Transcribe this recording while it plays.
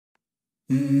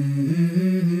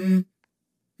Mm-hmm.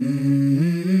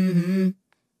 Mm-hmm.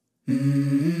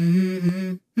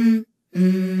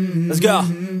 Mm-hmm. Let's go.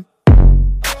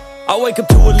 I wake up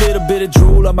to a little bit of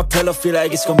drool on my pillow, feel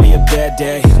like it's gonna be a bad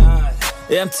day.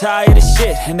 Yeah, I'm tired of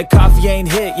shit, and the coffee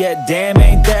ain't hit yet, damn,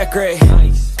 ain't that great.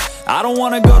 I don't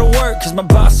wanna go to work, cause my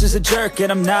boss is a jerk, and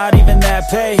I'm not even that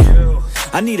paid.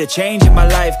 I need a change in my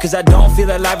life, cause I don't feel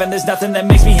alive, and there's nothing that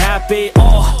makes me happy.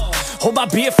 Hold my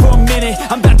beer for a minute,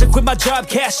 I'm about to quit my job,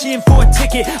 cash in for a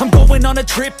ticket. I'm going on a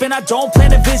trip and I don't plan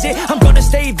to visit. I'm gonna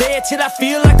stay there till I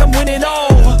feel like I'm winning,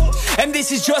 and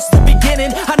this is just the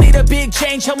beginning. I need a big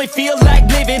change, help me feel like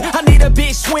living. I need a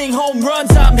big swing, home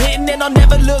runs I'm hitting, and I'll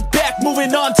never look back,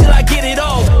 moving on till I get it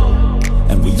all.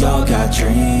 And we all got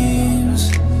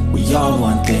dreams, we all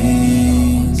want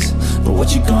things, but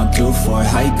what you gonna do for it?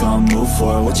 How you gonna move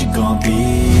for it? What you gonna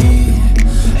be?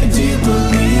 And do you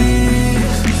believe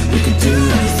you can do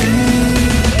anything?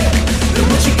 But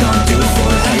what you gonna do for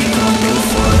it? How you gonna move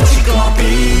for it? What you gonna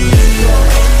be?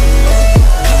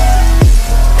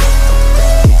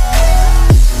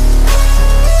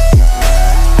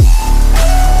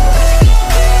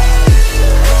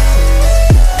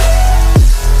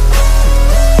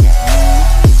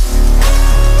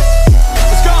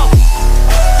 Let's go!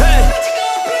 Hey!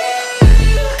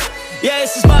 Yeah,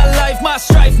 this is my life, my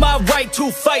strife, my right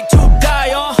to fight, to die,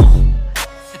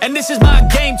 and this is my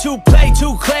game to play,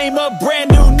 to claim a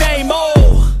brand new name,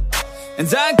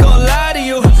 and I ain't gonna lie to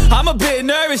you, I'm a bit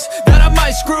nervous that I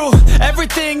might screw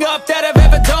everything up that I've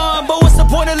ever done. But what's the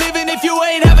point of living if you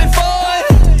ain't having fun?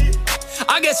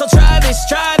 I guess I'll try this,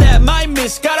 try that, might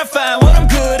miss, gotta find what I'm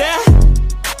good at.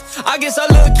 I guess I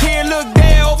look here, look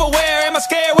there, over where am I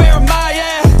scared, where am I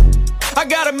at? I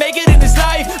gotta make it in this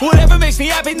life, whatever makes me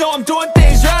happy, know I'm doing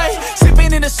things right.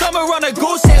 Sipping in the summer on a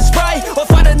goose and Sprite, or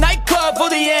find a nightclub for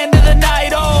the end of the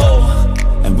night,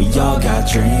 And we all got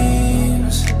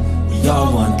dreams, we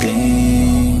all want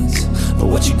things, but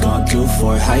what you gonna do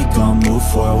for it? How you gonna move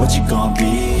for it? What you gonna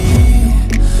be?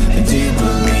 And do